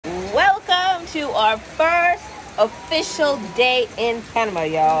to our first official day in Panama,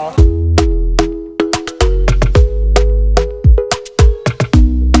 y'all.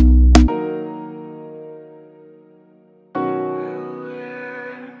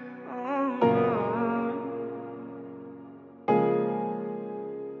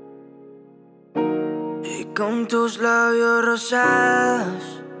 Y con tus labios rosados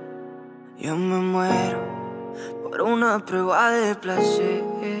yo me muero por una prueba de placer.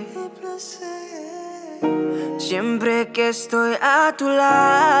 Siempre que estoy a tu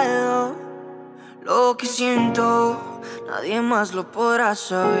lado, lo que siento nadie más lo podrá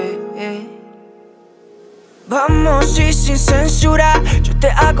saber. Vamos y sin censura, yo te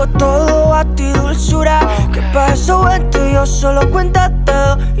hago todo a ti, dulzura. Que pa' eso vente, yo solo cuenta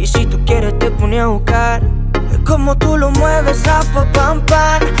todo. Y si tú quieres te pone a buscar. Es como tú lo mueves, rapa, pam,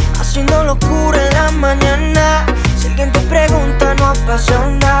 pam, haciendo locura en la mañana. Si alguien te pregunta no ha pasado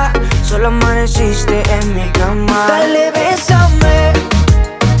nada, solo amaneciste en mi cama. Dale, bésame,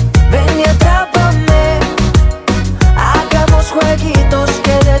 ven y atrápame. Hagamos jueguitos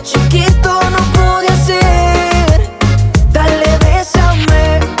que de chiquito no pude hacer. Dale,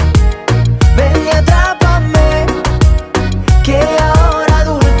 bésame, ven y atrápame. Que ahora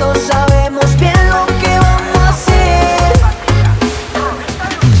adultos sabemos bien lo que vamos a hacer.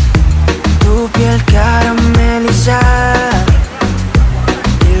 Tu piel caramelizada,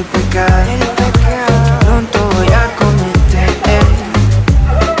 el pecado pronto voy a cometer.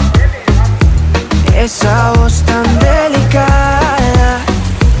 Esa voz tan delicada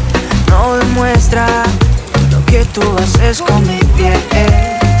no demuestra lo que tú haces con mi piel.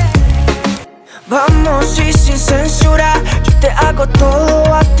 Vamos y sin censura, yo te hago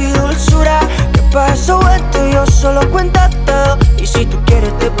todo a ti, dulzura. Que pa' eso vente, yo solo cuenta todo. Y si tú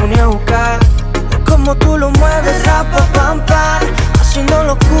quieres te pone a buscar. Es como tú lo mueves, rapa, pam, pam, haciendo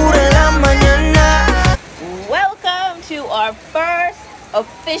locura en la mañana. Welcome to our first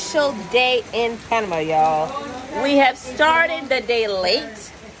official day in Panama, y'all. We have started the day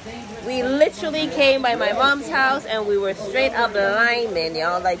late. We literally came by my mom's house and we were straight up liming,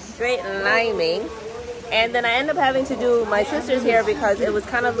 y'all, like straight liming. And then I ended up having to do my sister's hair because it was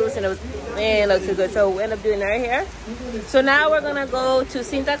kind of loose and it didn't look too good. So we ended up doing her hair. So now we're gonna go to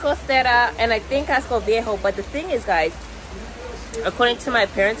Cinta Costera and I think Casco Viejo. But the thing is, guys, according to my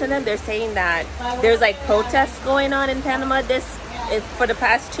parents and them, they're saying that there's like protests going on in Panama for the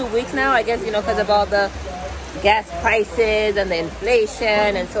past 2 weeks now, I guess, you know, because of all the gas prices and the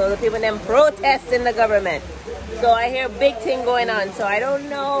inflation, and so the people them protesting the government. So I hear a big thing going on. So I don't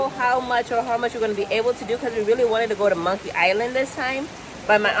know how much we're going to be able to do, because we really wanted to go to Monkey Island this time,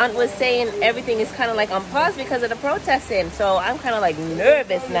 but my aunt was saying everything is kind of like on pause because of the protesting. So I'm kind of like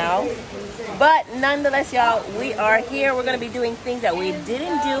nervous now, but nonetheless, y'all, we are here. We're going to be doing things that we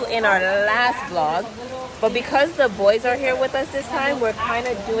didn't do in our last vlog, but because the boys are here with us this time, we're kind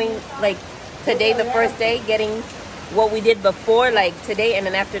of doing like today, the first day, getting what we did before, like today, and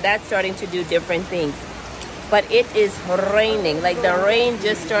then after that starting to do different things. But it is raining. Like the rain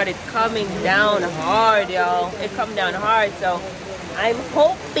just started coming down hard, y'all. It come down hard. So I'm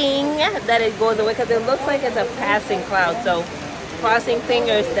hoping that it goes away, because it looks like it's a passing cloud. So crossing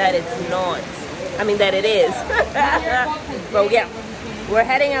fingers that it's not. I mean that it is. But yeah, we're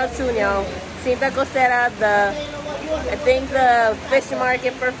heading out soon, y'all. Cinta Costera, I think the fish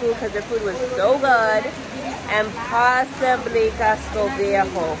market for food, because the food was so good, and possibly Casco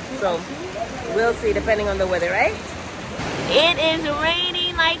Viejo. So we'll see, depending on the weather, right? It is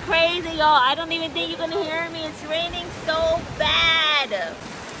raining like crazy, y'all. I don't even think you're gonna hear me. It's raining so bad.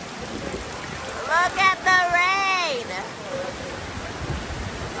 Look at the rain.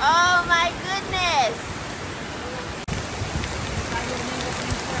 Oh my goodness.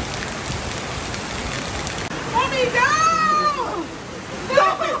 Mommy, no!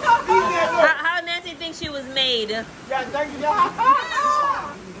 How Nancy thinks she was made? Yeah, thank you.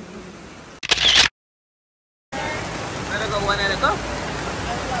 Let her go, one at a go.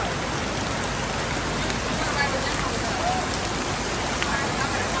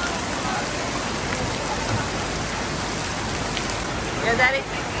 Yeah, Daddy?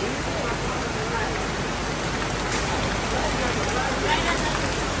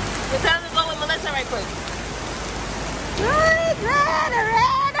 It's time to go with Melissa right quick. I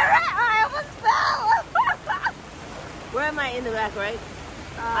almost fell. Where am I? In the back, right?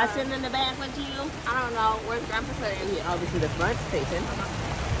 I sitting in the back with you? I don't know. Where's Grandpa sitting? Yeah, obviously the front station.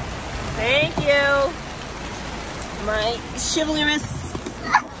 Thank you. My chivalrous.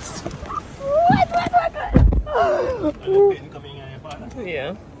 What?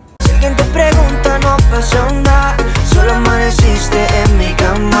 Yeah. Si alguien te pregunta no pasó nada, solo amaneciste en mi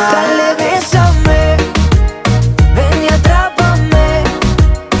cama. Dale, bésame.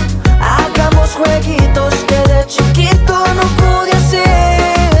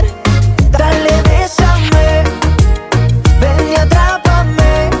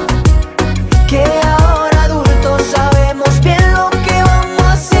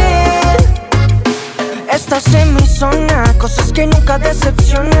 nunca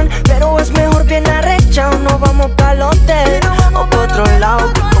decepcionan. Pero es mejor bien arrechado, no vamos pa'l hotel o pa' otro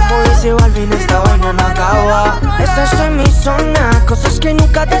lado. Como dice Balvin, esta vaina no acaba. Esta es mi zona, cosas que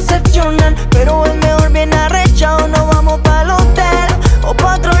nunca decepcionan. Pero es mejor bien arrechado, no vamos pa'l hotel o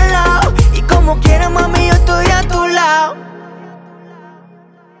pa' otro lado. Y como quieras, mami, yo estoy a tu lado.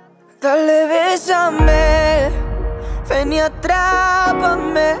 Dale, bésame, ven y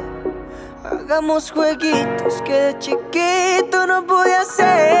atrápame. Hagamos jueguitos que de chiquito no pude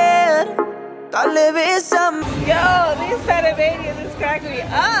hacer. Dale, bésame. Yo, these Panamanians is cracking me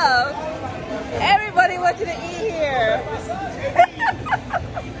up. Everybody wants you to eat here.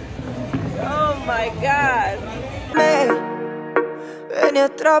 Oh my God. Ven y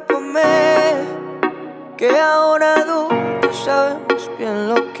atrápame, que ahora adultos sabemos bien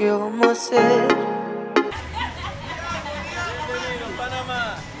lo que vamos a hacer.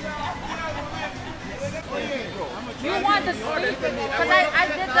 You want the sweet? Because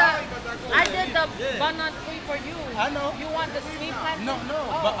I did the banana sweet for you. I know. You want the sweet plantain? No,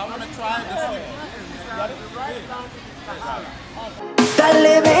 but I want to try the sweet.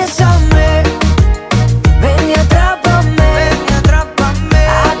 Dale, bésame, ven y atrápame,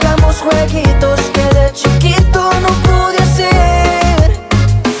 hagamos jueguitos que de chiquito no pude hacer.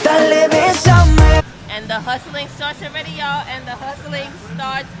 Dale, bésame. And the hustling starts already, y'all, and the hustling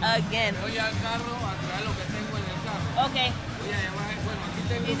starts again. Okay.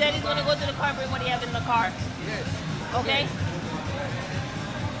 He said he's gonna go to the car, bring what he have in the car. Yes. Okay.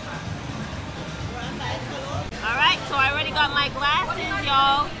 Alright, so I already got my glasses,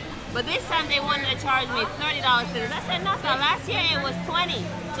 y'all. But this time they wanted to charge me $30 for this. I said, no, so last year it was 20.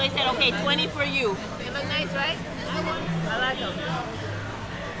 So he said, okay, 20 for you. They look nice, right? I like them.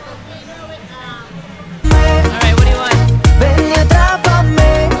 Alright, what do you want? Ven y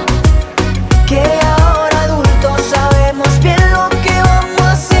atrápame, que ahora adultos sabemos bien lo que vamos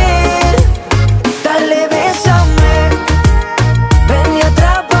a hacer. Dale, bésame, ven y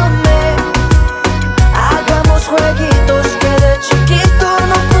atrápame, hagamos jueguitos que de chiquito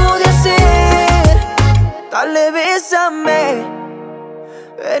no pude hacer. Dale, bésame,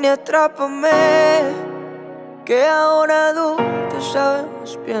 ven y atrápame, que ahora adultos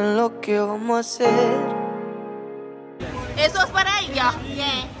sabemos bien lo que vamos a hacer. Eso es para ella.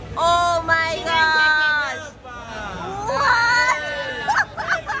 Yeah. Oh my gosh. What?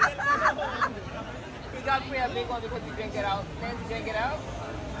 He got Priya a big one because he didn't get out. Nancy didn't get out,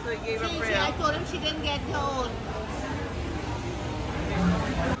 so he gave her Priya. I told him she didn't get told.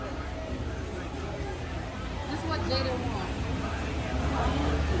 This is what Jada wants.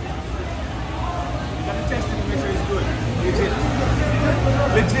 You got to test it to make sure it's good.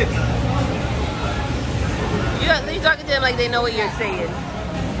 Legit. You're talking to them like they know what you're saying.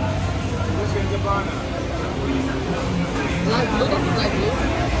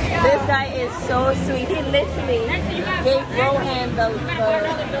 This guy is so sweet. He literally gave Rohan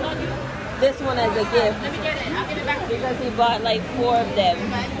this one as a gift. Let me get it. I'll give it back to you. Because he bought like 4 of them.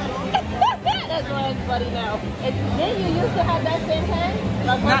 That's Rohan's buddy now. Didn't you used to have that same pen?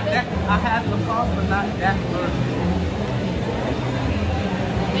 Not that. I have the cost, but not that version.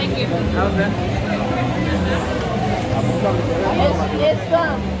 Thank you. How's that? Es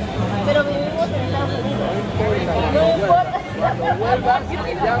pero vivimos en Estados Unidos. No importa.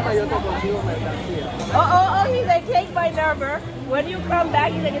 Oh, he's like, take my number. When you come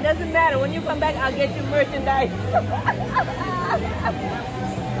back, he's like, it doesn't matter. When you come back, I'll get you merchandise.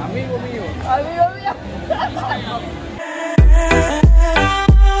 Amigo mío. Amigo mío.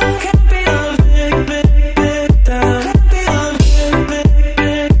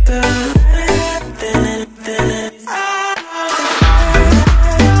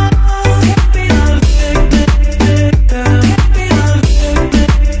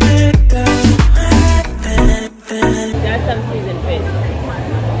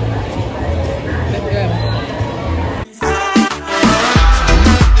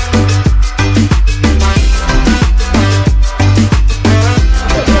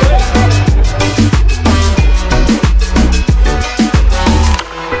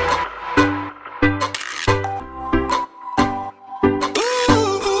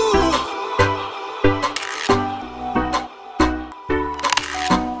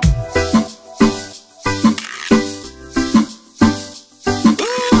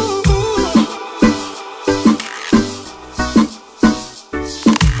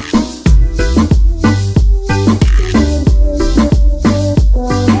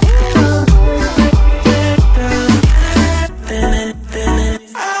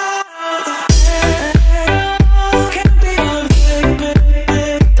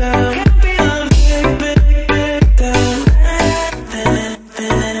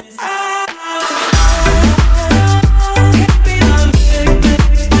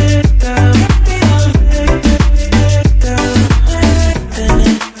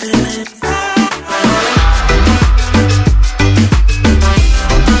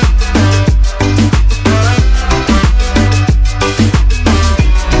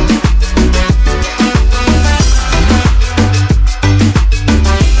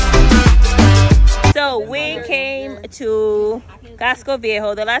 Casco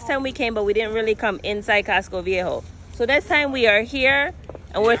Viejo. The last time we came, but we didn't really come inside Casco Viejo. So this time we are here,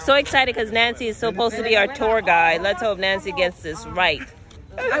 and we're so excited because Nancy is supposed to be our tour guide. Let's hope Nancy gets this right.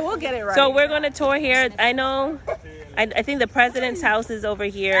 I will get it right. So we're going to tour here. I know, I think the president's house is over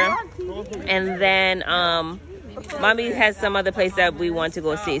here. And then Mommy has some other place that we want to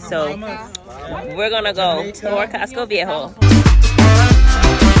go see. So we're going to go tour Casco Viejo.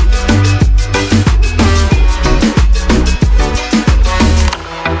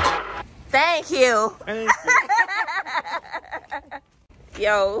 Thank you.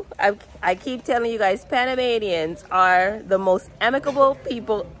 Yo, I keep telling you guys, Panamanians are the most amicable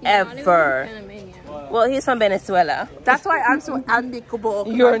people ever. Well, he's from Venezuela. That's why I'm so amicable.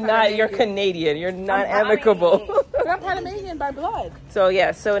 You're not. You're Canadian. You're not amicable. I'm Panamanian by blood. So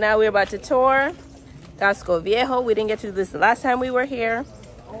yeah. So now we're about to tour Casco Viejo. We didn't get to do this the last time we were here.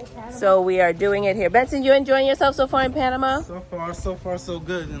 So we are doing it here. Benson, you enjoying yourself so far in Panama? So far, so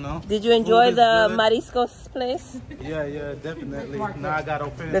good, you know. Did you enjoy the Mariscos place? Yeah, definitely. Now I gotta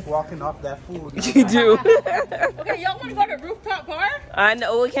finish walking off that food. You do. Okay, y'all want to go to rooftop bar? I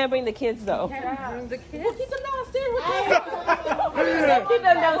know. We can't bring the kids though. Bring the kids. We'll keep them downstairs with Keep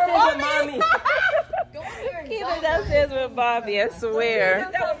them downstairs with Mommy. Keep them downstairs with Bobby, I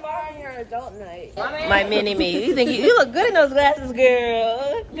swear. My mini-me. You think you look good in those glasses,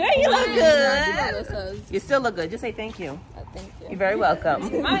 girl. Girl, you look good. You still look good. Just say thank you. Thank you. You're very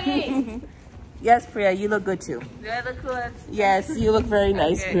welcome. Yes, Priya, you look good too. Do I look good? Yes, you look very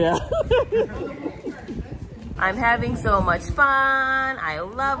nice, Priya. I'm having so much fun. I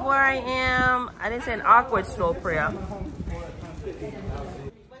love where I am. I didn't say an awkward stroll, Priya.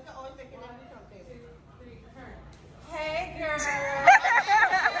 Hey, girl.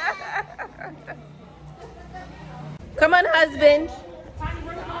 Come on, husband.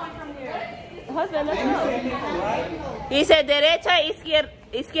 Husband, let's go. He said derecha,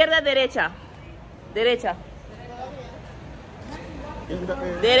 izquierda, derecha. Derecha.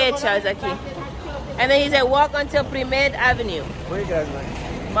 Derecha is aquí. And then he said walk until Primed Avenue. What are you guys like?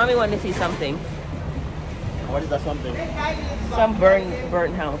 Mommy wanted to see something. What is that something? Some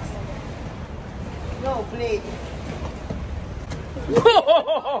burnt house. No, please.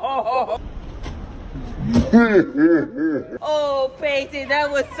 Oh, Peyton, that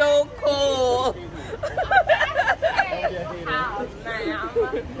was so cool.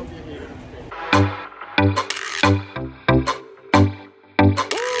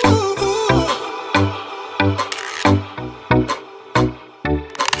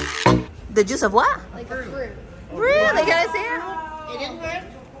 The juice of what? Like a fruit. Really? Can I see it? It is fruit?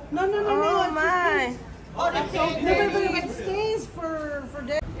 No. Oh my. Oh, that's so good. It stays for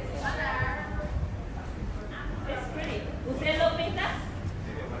days. It's pretty. ¿Usted lo pinta?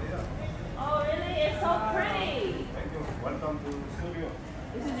 Oh, really? It's so pretty. Thank you. Welcome to the studio.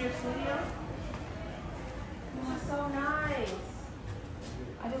 This is your studio? Oh, it's so nice.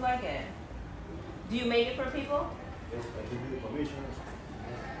 I do like it. Do you make it for people? Yes, I can do commissions.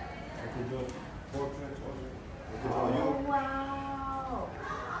 I can do portraits also. I can do Oh, you. wow.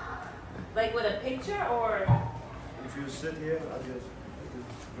 Like with a picture or? If you sit here, I just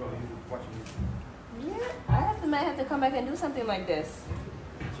draw you watching me. Yeah, I might have to come back and do something like this.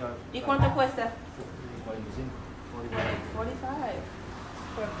 Charge. ¿Y cuánto cuesta? 45. 45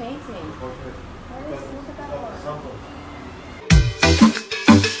 for painting. Portrait. Look at that one. Sample.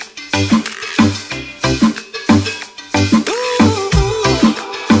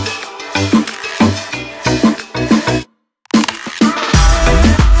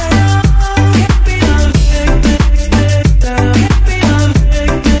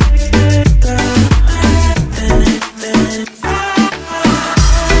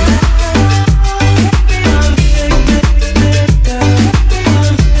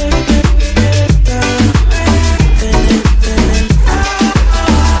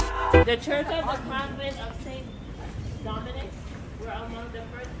 The Church of the Convent of St. Dominic were among the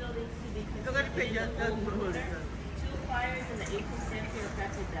first buildings to be constructed. Two fires in the 18th century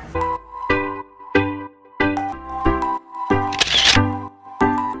affected them.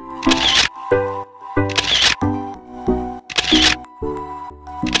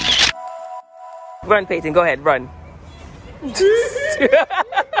 Run, Peyton. Go ahead. Run.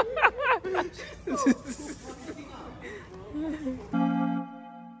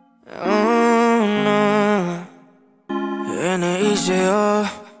 N-I-C-O,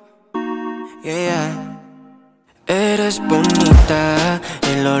 yeah. Eres bonita,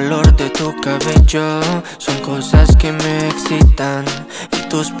 el olor de tu cabello son cosas que me excitan. Y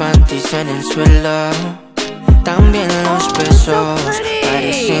tus panties en el suelo, también los besos.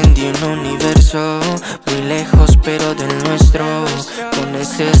 Parecen de un universo muy lejos pero del nuestro, con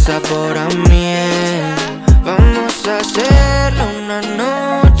ese sabor a miel. Vamos a hacerlo una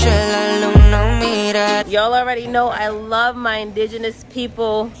noche, la luna mira. Y'all already know I love my indigenous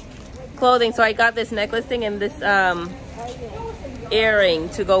people clothing, so I got this necklace thing and this earring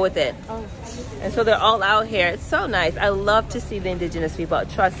to go with it. And so they're all out here. It's so nice. I love to see the indigenous people.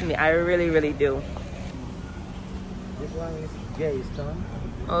 Trust me, I really, really do. This one is jade stone.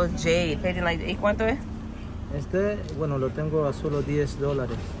 Oh, jade. Painting like, ¿y cuánto es? Este, bueno, lo tengo a solo $10.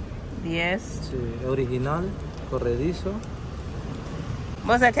 10. Sí, original, corredizo.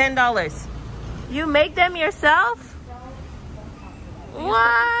 What's that? $10. You make them yourself?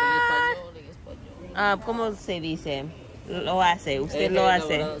 What? ¿Cómo se dice? Lo hace. Usted lo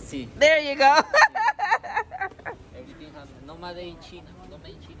hace. Sí. There you go. Everything no made in China. No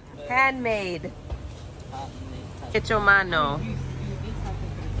made in China. Handmade. Hecho mano.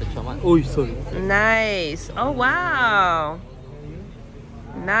 Uy, sorry. Nice. Oh, wow.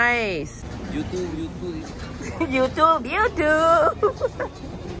 Nice. YouTube.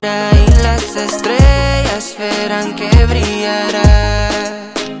 Y las estrellas verán que brillará.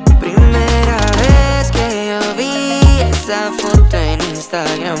 Primera vez que yo vi esa foto en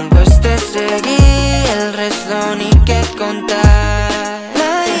Instagram, pues te seguí, el resto ni que contar.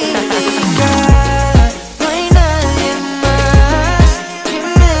 La indicada, no hay nadie más que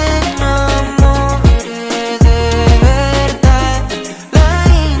me enamore de verdad. La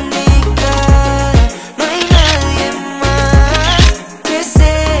indicada, no hay nadie más que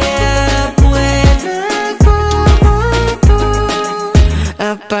sea buena como tú.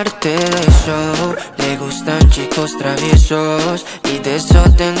 Aparte de eso, le gustan chicos traviesos, y de eso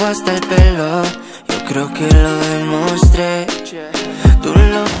tengo hasta el pelo. Yo creo que lo demostré. Tú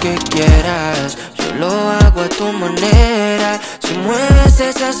lo que quieras, yo lo hago a tu manera. Si mueves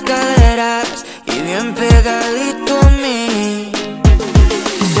esas caderas y bien pegadito a mí.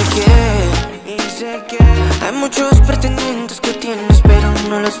 Y sé que hay muchos pretendientes que tienes pero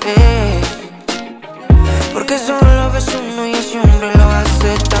no los ves, porque solo ves uno y ese hombre lo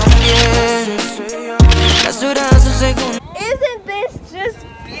hace tan bien. Las horas de segundo. Isn't this just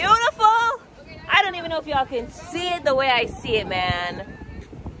beautiful? I don't even know if y'all can see it the way I see it, man.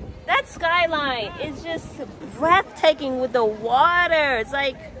 That skyline is just breathtaking with the water. It's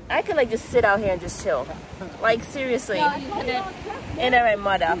like, I could like just sit out here and just chill. Like, seriously. In a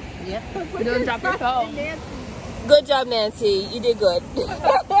mother. Yeah. Don't drop your phone. Good job, Nancy. You did good.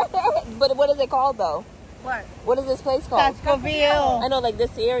 But what is it called, though? What? What is this place called? Casco Viejo. I know, like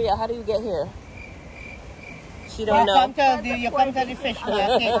this area. How do you get here? She don't know. You come to the fish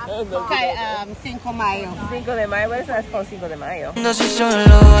market. 5 Mayo. 5 de Mayo. What is that called 5 de Mayo? No soy solo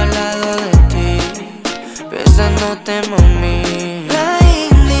al lado de ti, besándote, mami. La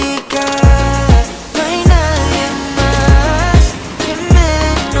indicada, no hay nadie más que me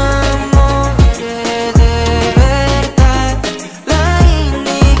enamore de verdad. La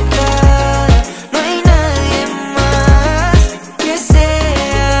indicada, no hay nadie más que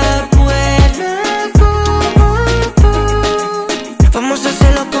sea buena como tú. Vamos a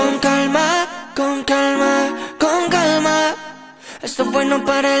hacerlo con calma, con calma, con calma. Esto es bueno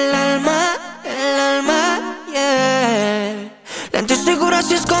para el alma, yeah. Lento y seguro,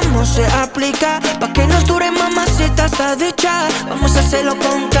 así es como se aplica, pa' que nos dure, mamacita, esta dicha. Vamos a hacerlo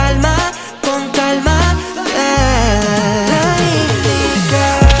con calma, yeah. La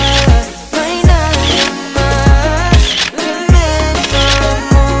indicada, no hay nadie más que me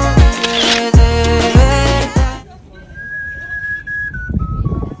enamore de verdad.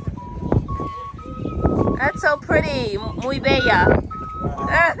 That's so pretty. Muy bella.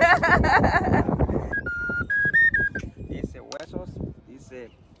 Dice huesos, dice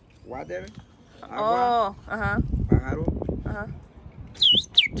water, agua, Oh, pájaro.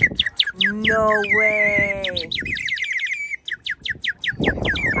 No way.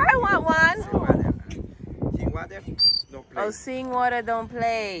 I want one. Sin water, no play. Oh, sin water don't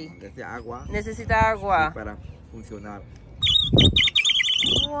play. Desde agua Necesita agua. para funcionar.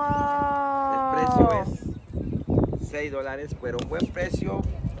 Wow. El precio es $6, pero un buen precio.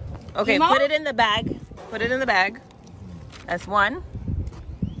 Okay, put it in the bag. Put it in the bag. That's 1,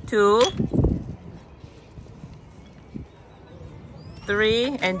 2,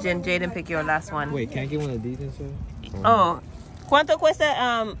 3, and Jaden, pick your last one. Wait, can I get one of these instead? Oh, ¿cuánto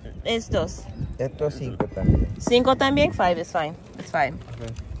cuesta estos? Esto es 5 también. 5 también? 5 is fine. It's fine.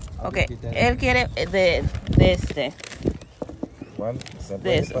 Okay. Él quiere de este. ¿Cuál?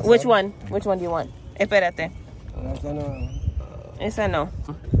 This. Which one? Which one do you want? Espérate. Esa no.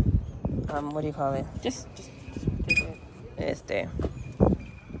 What do you call it? Just este.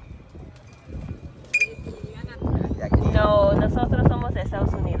 de aquí. No, nosotros somos de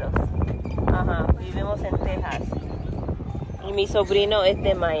Estados Unidos. Ajá, vivimos en Texas. Y mi sobrino es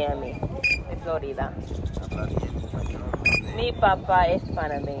de Miami, de Florida. Mi papá es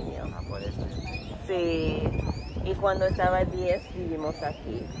panameño. Por eso. Sí. Y cuando estaba 10 vivimos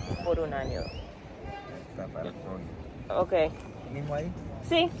aquí por un año. Está para pronto. Ok. ¿Mismo ahí?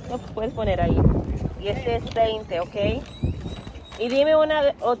 Sí, lo puedes poner ahí. Y este es 20, ¿ok? Y dime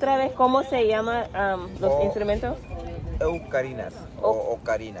otra vez cómo se llaman los instrumentos. Eucarinas o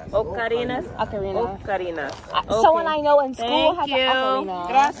ocarinas. Ocarinas. Ocarina. Ocarinas. Someone I know in school Thank has an you. ocarina.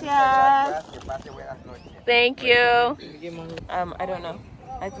 Gracias. Que pase buenas noches. Thank you. I don't know.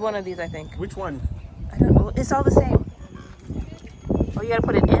 It's one of these, I think. Which one? I don't know. It's all the same. Oh, you gotta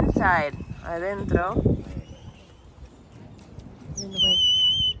put it inside. Adentro. In the way.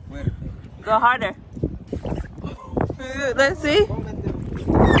 Fuerte. Go harder. Let's see.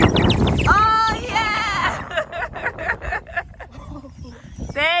 Oh, yeah!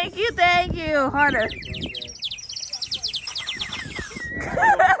 Thank you. Harder. This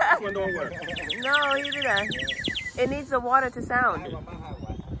one don't work. No, you do that. It needs the water to sound.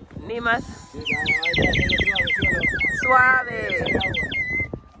 Ni más suave.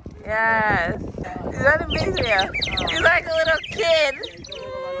 Yes. Is that amazing? You're like a little kid.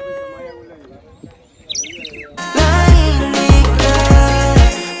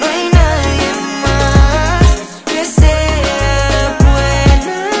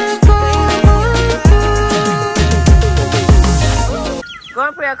 Go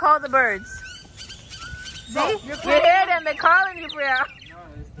on, Priya, call the birds. See? You hear them, they're calling you, Priya.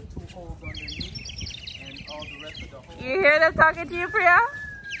 You hear them talking to you, Priya?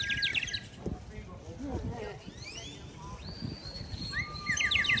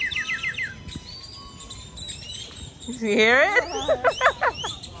 You hear it?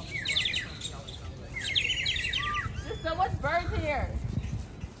 So what's birds here?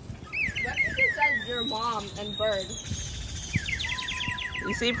 What if it says your mom and bird?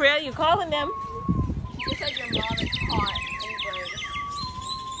 You see, Priya, you calling them. It said your mom is hot and bird.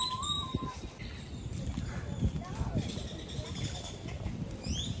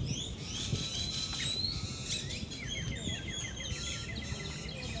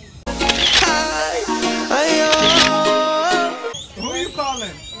 Who are you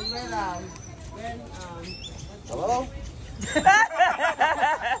calling? Hello? I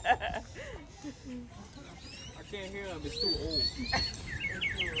can't hear him. It's too old.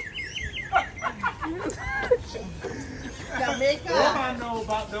 Jamaica. I know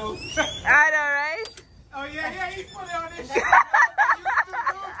about those. I know, right? Oh yeah, he put it on this shit.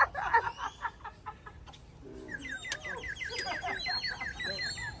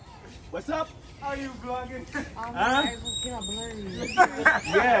 What's up? Are you vlogging? Huh?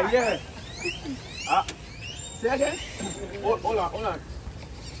 Yeah. Say again? Hold on.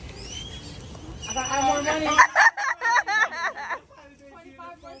 I got more money.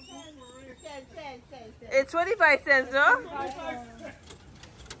 10. It's 25 cents, no?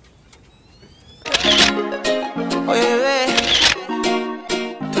 Oye, bebé,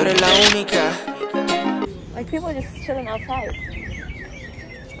 tú eres la única. Like people are just chilling outside.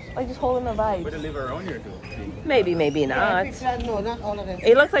 Like just holding the vibe. Better live around here, too. Maybe not. No, not all of them.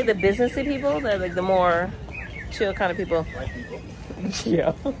 It looks like the businessy people. They're like the more chill kind of people.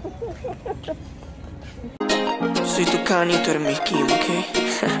 Yeah. Soy tu cani, tú eres mi skin, ¿ok?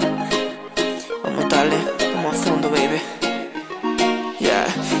 Vamos a darle, vamos a fondo, baby. Yeah,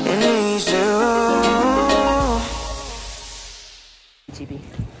 and he said, oh. Chibi.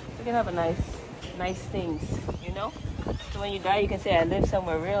 You can have a nice things, you know? So when you die, you can say, I live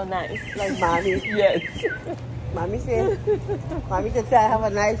somewhere real nice. Like mommy. Yes. Mommy said, mommy just said I have a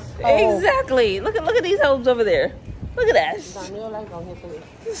nice home. Exactly. Look at these homes over there. Look at that.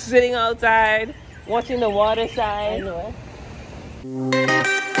 Sitting outside, watching the water side.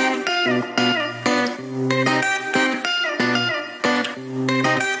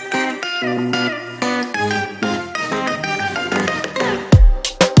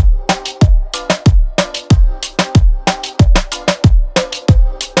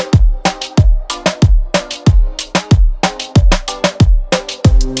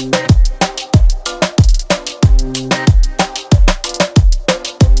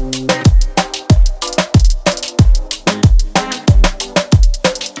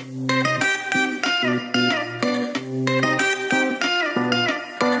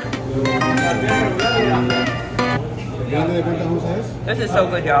 This is so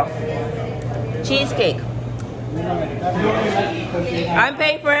good, y'all. Cheesecake. I'm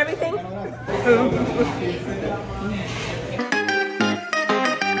paying for everything.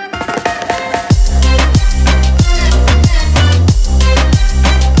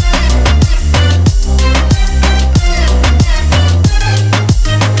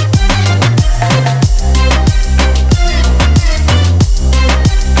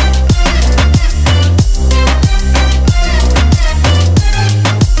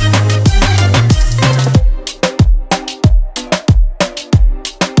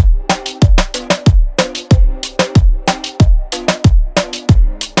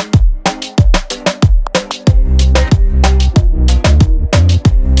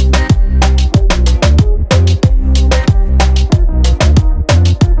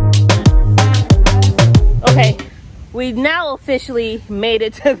 we now officially made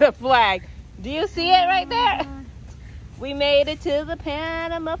it to the flag. Do you see it right there? We made it to the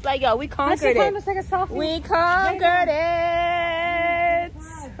Panama flag. Yo, we conquered it. We conquered it.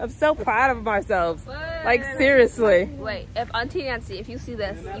 I'm so proud of ourselves. Like, seriously. Wait, if Auntie Nancy, if you see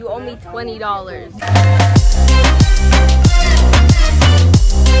this, you owe me $20.